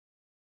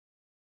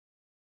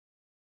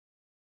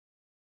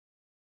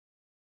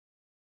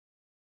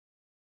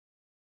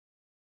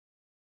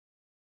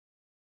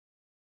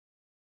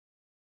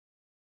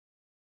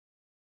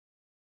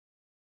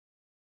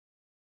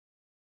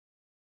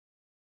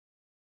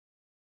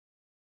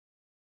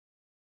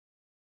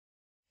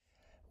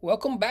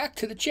Welcome back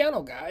to the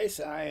channel, guys.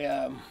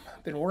 I've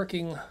been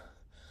working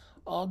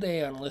all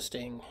day on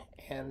listing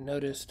and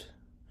noticed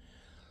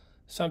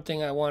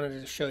something I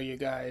wanted to show you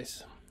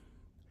guys.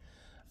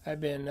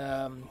 I've been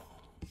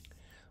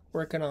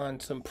working on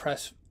some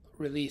press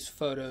release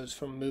photos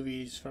from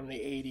movies from the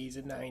 80s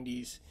and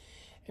 90s,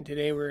 and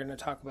today we're going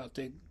to talk about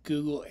the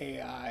Google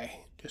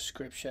AI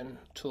description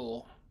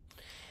tool.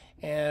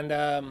 And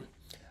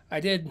I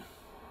did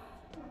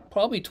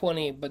probably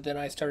 20, but then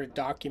I started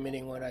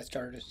documenting what I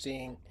started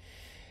seeing,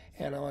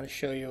 and I want to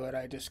show you what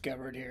I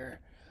discovered here.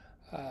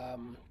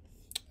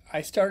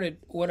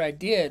 What I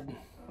did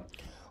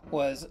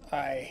was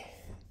I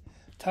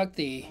took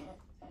the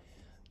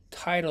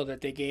title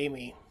that they gave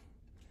me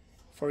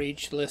for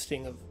each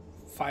listing of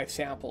 5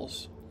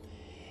 samples,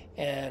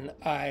 and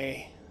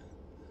I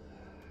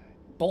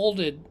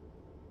bolded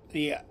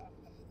the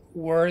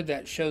word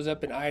that shows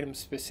up in item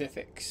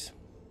specifics,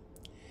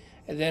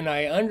 and then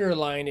I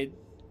underlined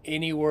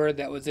any word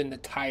that was in the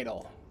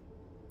title.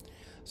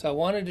 So I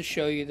wanted to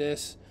show you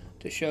this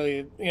to show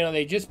you,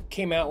 they just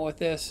came out with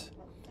this.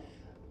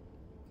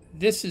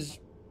 This is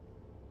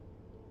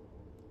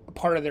a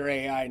part of their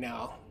AI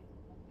now.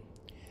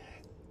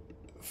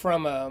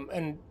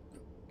 And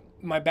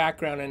my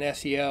background in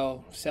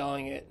SEO,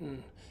 selling it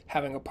and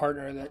having a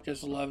partner that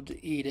just loved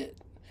to eat it.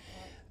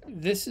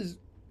 This is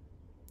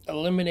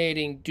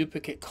eliminating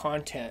duplicate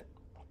content,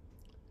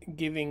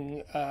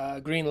 giving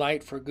green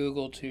light for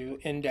Google to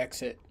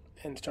index it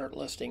and start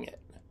listing it.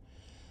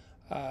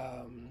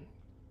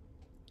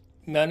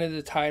 None of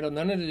the title,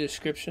 none of the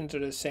descriptions are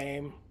the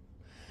same.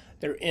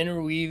 They're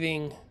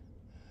interweaving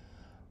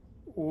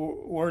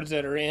words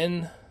that are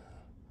in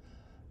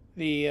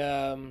the,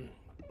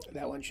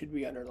 that one should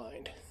be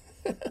underlined.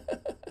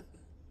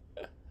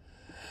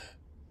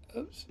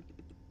 Oops.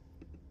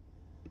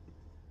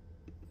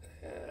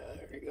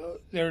 There we go.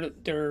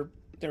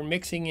 They're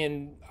mixing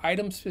in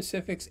item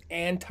specifics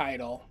and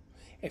title.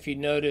 If you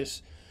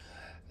notice,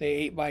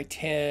 the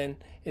 8x10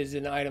 is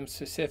in item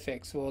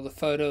specifics. Well, the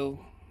photo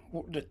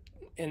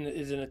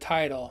is in the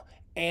title,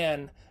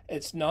 and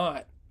it's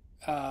not.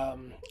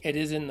 It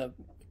is in the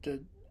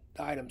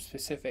item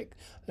specific.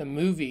 The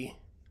movie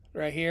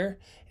right here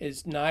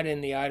is not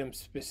in the item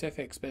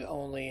specifics, but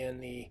only in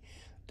the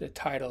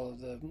title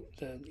of the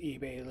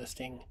eBay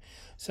listing.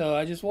 So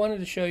I just wanted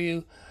to show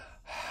you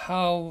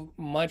how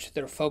much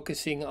they're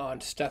focusing on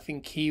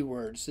stuffing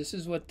keywords. This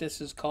is what this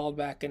is called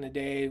back in the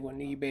day when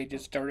eBay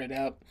just started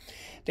up.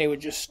 They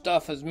would just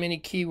stuff as many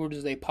keywords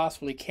as they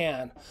possibly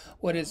can.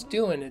 What it's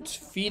doing, it's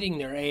feeding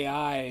their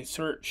AI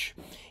search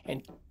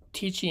and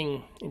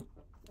teaching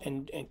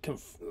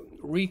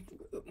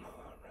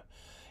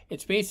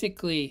it's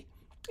basically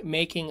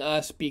making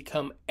us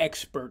become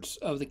experts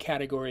of the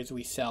categories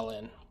we sell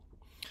in.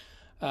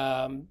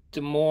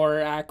 The more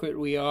accurate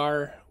we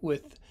are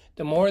with,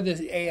 the more this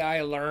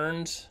AI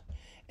learns,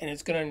 and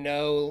it's going to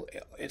know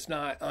it's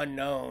not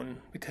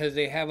unknown, because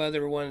they have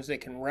other ones they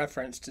can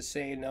reference to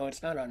say, no,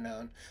 it's not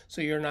unknown.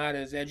 So you're not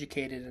as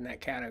educated in that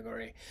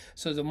category.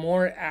 So the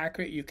more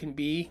accurate you can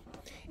be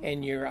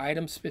in your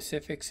item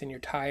specifics and your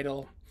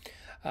title,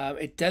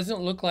 it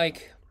doesn't look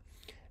like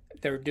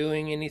they're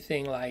doing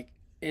anything like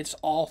it's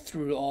all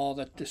through all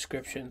the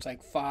descriptions,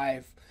 like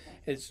 5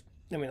 is,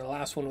 the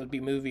last one would be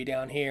movie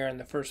down here, and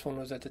the first one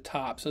was at the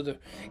top. So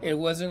it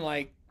wasn't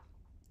like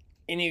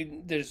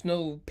there's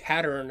no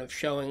pattern of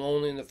showing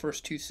only in the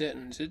first 2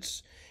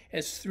 sentences.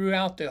 It's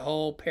throughout the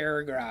whole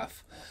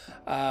paragraph.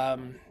 I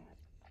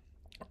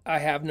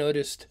have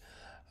noticed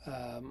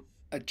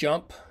a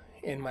jump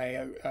in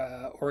my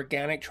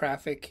organic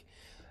traffic.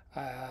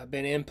 I've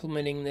been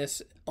implementing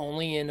this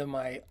only into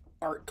my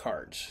art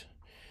cards.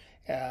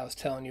 I was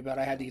telling you about,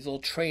 I had these little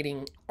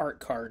trading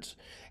art cards,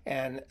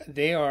 and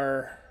they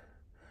are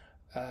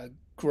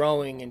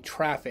growing in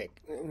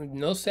traffic.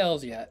 No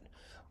sales yet,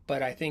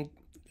 but I think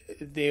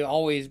they've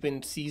always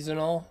been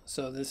seasonal,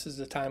 so this is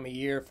the time of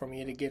year for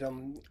me to get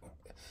them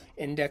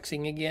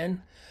indexing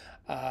again.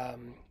 I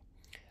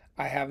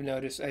have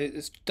noticed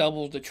it's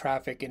doubled the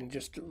traffic in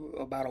just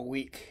about a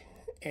week,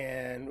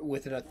 and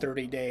within a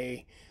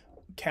 30-day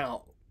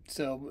count.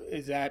 So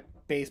is that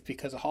based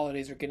because the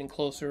holidays are getting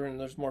closer and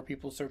there's more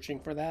people searching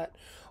for that,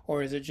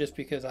 or is it just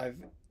because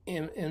I've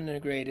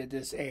integrated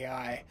this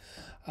AI?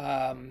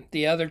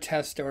 The other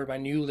tests are my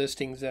new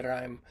listings that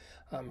I'm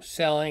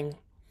selling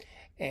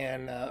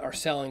and are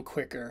selling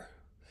quicker.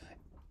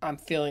 I'm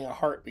feeling a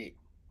heartbeat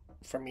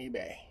from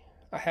eBay.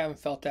 I haven't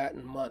felt that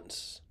in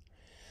months.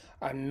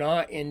 I'm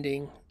not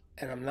ending,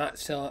 and I'm not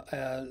sell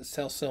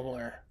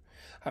similar.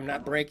 I'm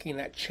not breaking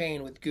that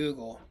chain with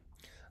Google.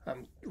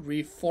 I'm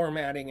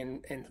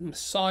reformatting and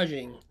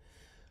massaging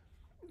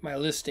my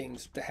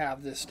listings to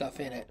have this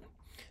stuff in it.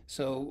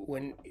 So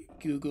when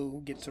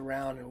Google gets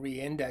around and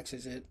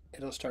re-indexes it,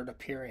 it'll start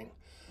appearing.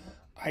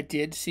 I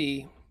did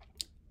see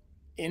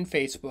in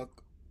Facebook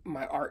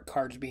my art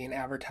cards being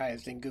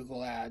advertised in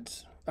Google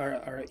ads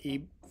or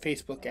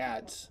Facebook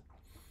ads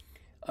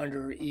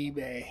under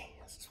eBay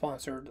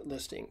sponsored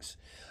listings.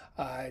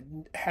 I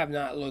have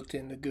not looked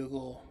into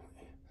Google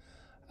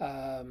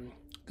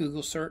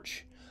Google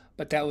search,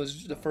 but that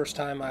was the first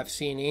time I've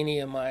seen any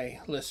of my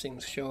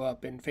listings show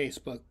up in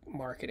Facebook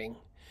marketing.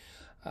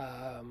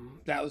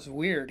 That was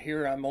weird.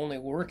 Here I'm only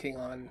working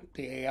on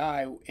the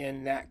AI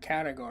in that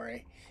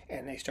category,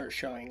 and they start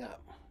showing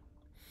up.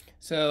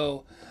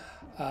 So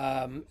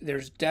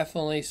there's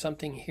definitely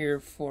something here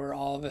for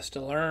all of us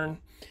to learn.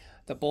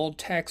 The bold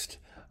text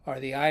are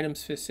the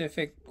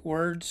item-specific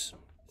words.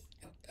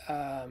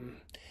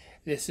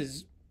 This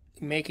is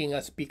making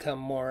us become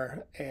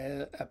more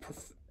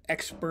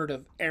expert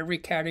of every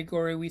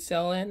category we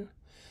sell in.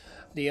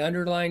 The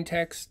underlined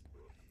text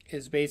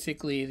is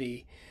basically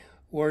the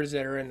words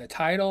that are in the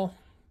title,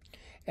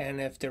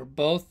 and if they're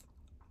both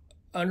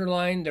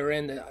underlined, they're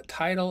in the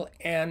title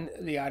and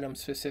the item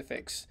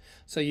specifics.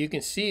 So you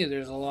can see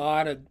there's a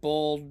lot of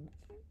bold,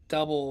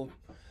 double,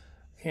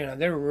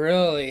 they're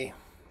really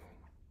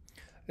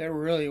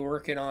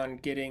working on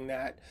getting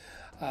that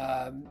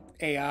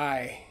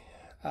AI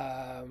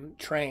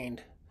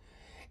trained.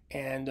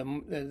 And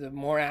the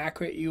more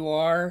accurate you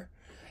are,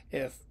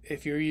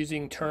 if you're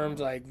using terms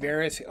like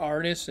various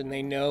artists and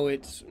they know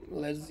it's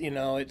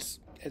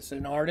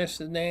an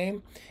artist's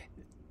name,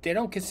 they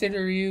don't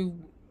consider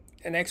you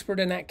an expert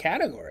in that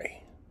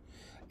category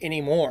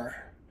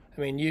anymore.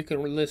 I mean, you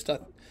can list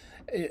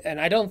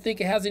and I don't think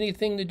it has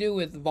anything to do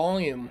with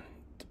volume.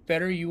 The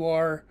better you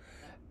are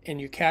in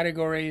your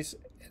categories,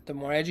 the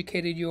more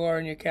educated you are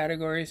in your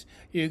categories,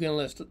 you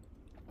can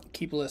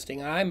keep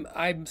listing.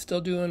 I'm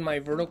still doing my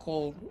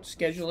vertical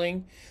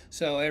scheduling,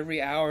 so every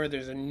hour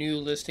there's a new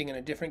listing in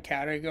a different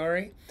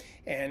category,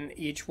 and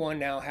each one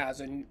now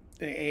has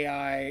the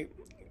AI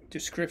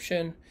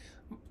description,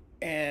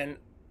 and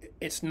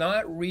it's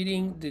not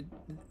reading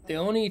the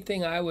only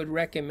thing I would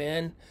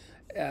recommend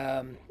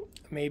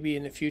maybe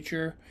in the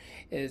future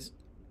is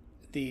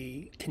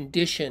the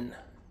condition.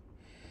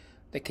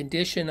 The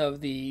condition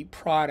of the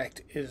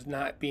product is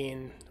not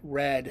being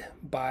read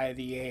by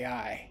the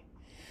AI.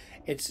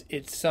 It's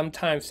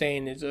sometimes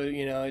saying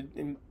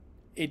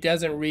it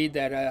doesn't read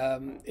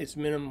that it's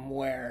minimum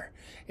wear.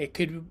 It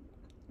could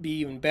be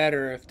even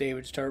better if they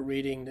would start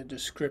reading the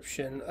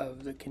description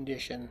of the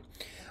condition.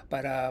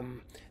 But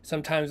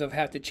sometimes I've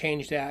had to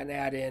change that and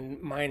add in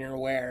minor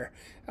wear.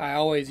 I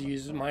always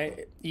use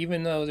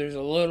even though there's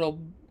a little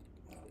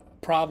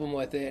problem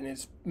with it and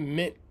it's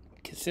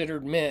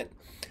considered mint,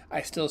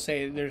 I still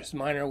say there's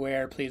minor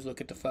wear. Please look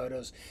at the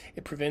photos.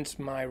 It prevents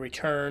my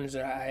returns.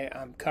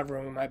 I'm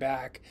covering my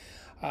back.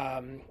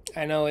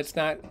 I know it's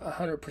not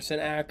 100%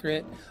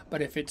 accurate,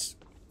 but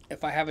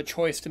if I have a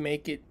choice to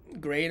make it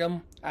grade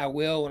them, I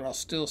will, and I'll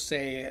still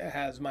say it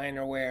has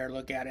minor wear.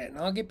 Look at it, and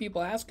I'll get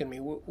people asking me,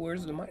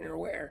 "Where's the minor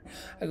wear?"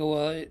 I go,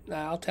 "Well,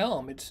 I'll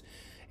tell them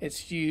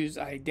it's used.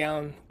 I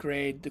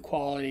downgrade the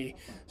quality,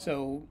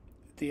 so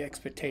the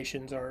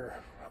expectations are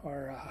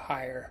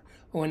higher.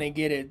 When they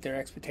get it, their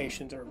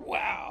expectations are,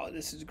 wow,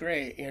 this is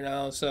great,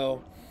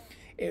 So,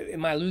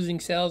 am I losing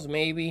sales?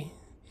 Maybe,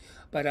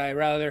 but I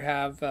rather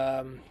have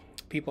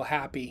people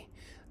happy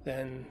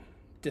than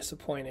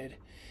disappointed.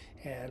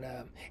 And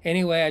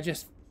anyway, I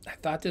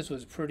thought this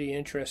was pretty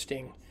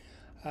interesting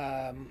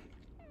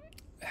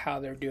how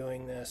they're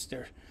doing this.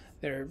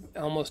 They're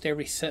almost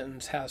every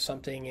sentence has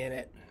something in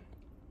it.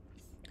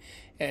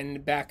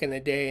 And back in the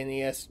day, in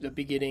the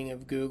beginning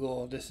of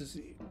Google, this is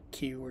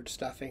keyword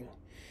stuffing,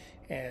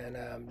 and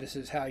this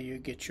is how you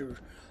get your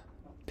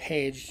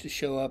page to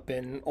show up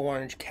in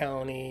Orange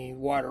County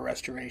water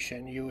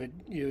restoration. You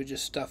would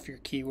just stuff your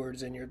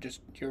keywords in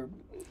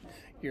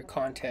your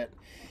content,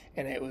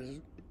 and it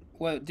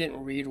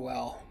didn't read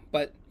well.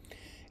 But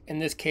in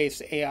this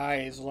case, AI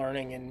is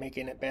learning and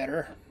making it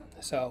better.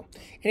 So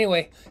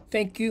anyway,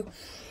 thank you.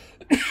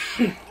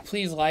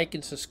 Please like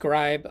and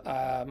subscribe.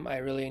 I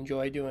really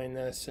enjoy doing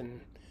this,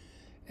 and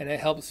it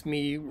helps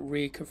me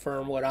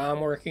reconfirm what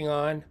I'm working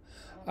on.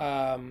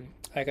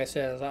 Like I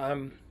said,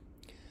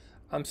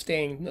 I'm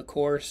staying the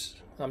course.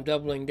 I'm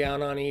doubling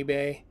down on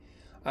eBay.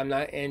 I'm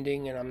not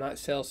ending, and I'm not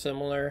sell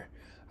similar.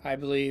 I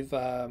believe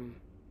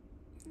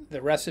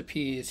the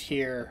recipe is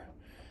here.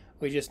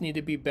 We just need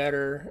to be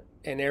better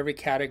in every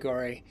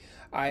category.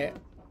 I'll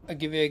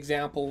give you an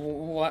example.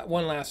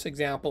 One last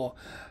example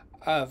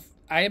of,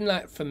 I am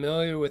not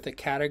familiar with a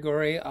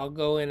category. I'll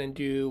go in and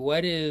do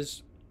what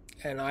is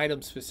an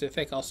item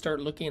specific. I'll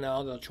start looking at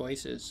all the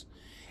choices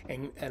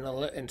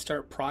and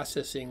start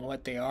processing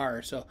what they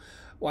are. So,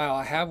 wow,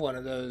 I have one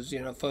of those,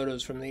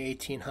 photos from the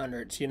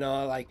 1800s.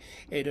 Like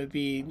it'll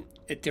be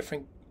a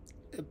different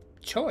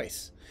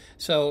choice.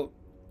 So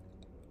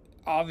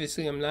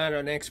obviously, I'm not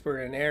an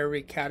expert in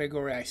every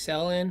category I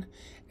sell in,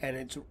 and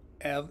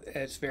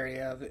it's very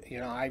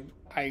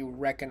I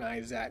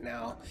recognize that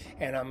now,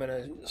 and I'm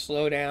gonna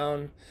slow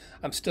down.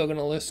 I'm still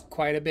gonna list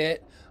quite a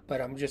bit,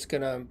 but I'm just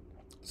gonna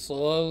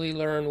slowly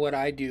learn what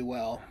I do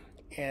well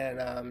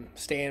and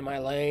stay in my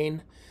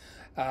lane.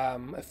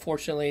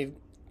 Fortunately,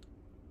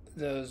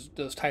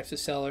 those types of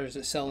sellers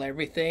that sell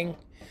everything,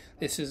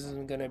 it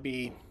isn't gonna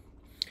be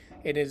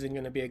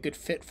a good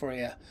fit for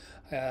you.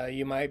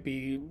 You might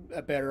be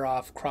better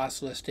off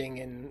cross-listing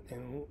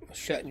and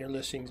shutting your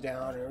listings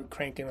down or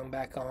cranking them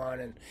back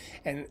on,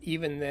 and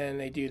even then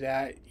they do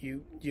that,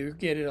 you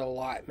get an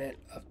allotment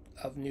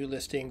of new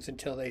listings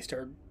until they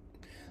start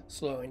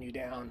slowing you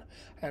down.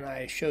 And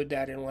I showed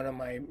that in one of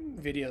my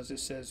videos that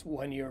says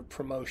 1 year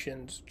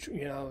promotions,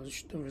 the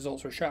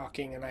results were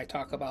shocking, and I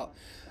talk about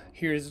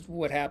here's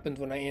what happens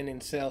when I end in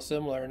sale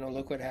similar, and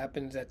look what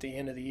happens at the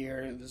end of the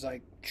year. It was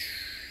like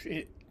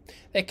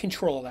they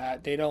control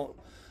that. They don't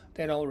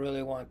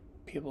really want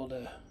people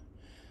to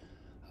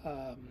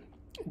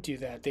do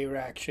that. They would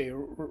actually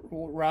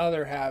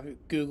rather have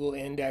Google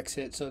index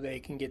it so they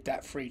can get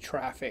that free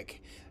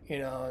traffic,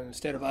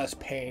 instead of us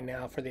paying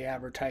now for the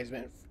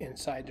advertisement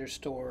inside their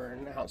store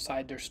and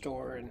outside their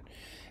store. And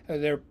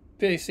they're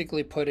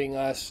basically putting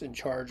us in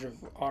charge of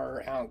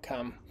our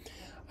outcome.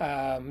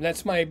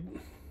 That's my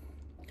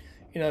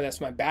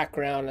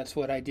background. That's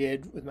what I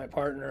did with my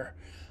partner.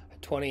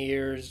 20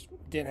 years,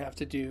 didn't have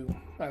to do,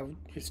 I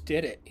just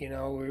did it.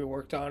 We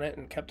worked on it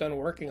and kept on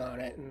working on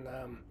it.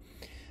 And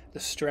the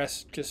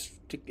stress just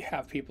to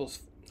have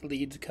people's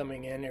leads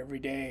coming in every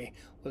day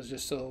was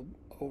just so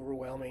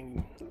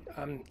overwhelming.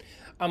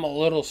 I'm a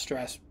little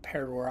stressed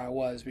compared to where I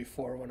was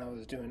before when I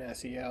was doing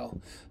SEO.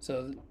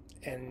 So,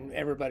 and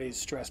everybody's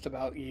stressed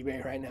about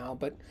eBay right now,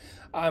 but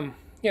I'm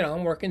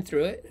working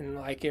through it, and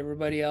like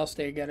everybody else,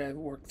 they got to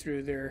work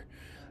through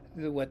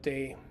what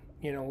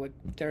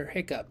their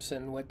hiccups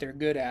and what they're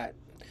good at.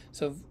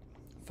 So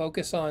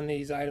focus on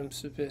these item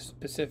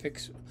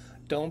specifics.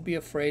 Don't be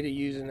afraid of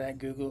using that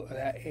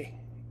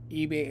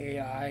eBay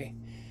AI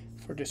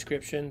for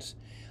descriptions.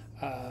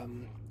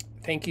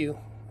 Thank you.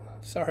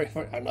 Sorry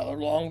for another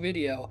long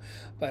video,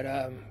 but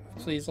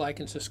please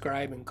like and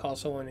subscribe, and call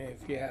someone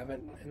if you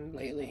haven't and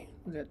lately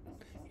that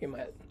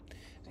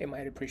they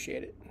might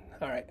appreciate it.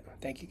 All right.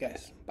 Thank you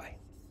guys. Bye.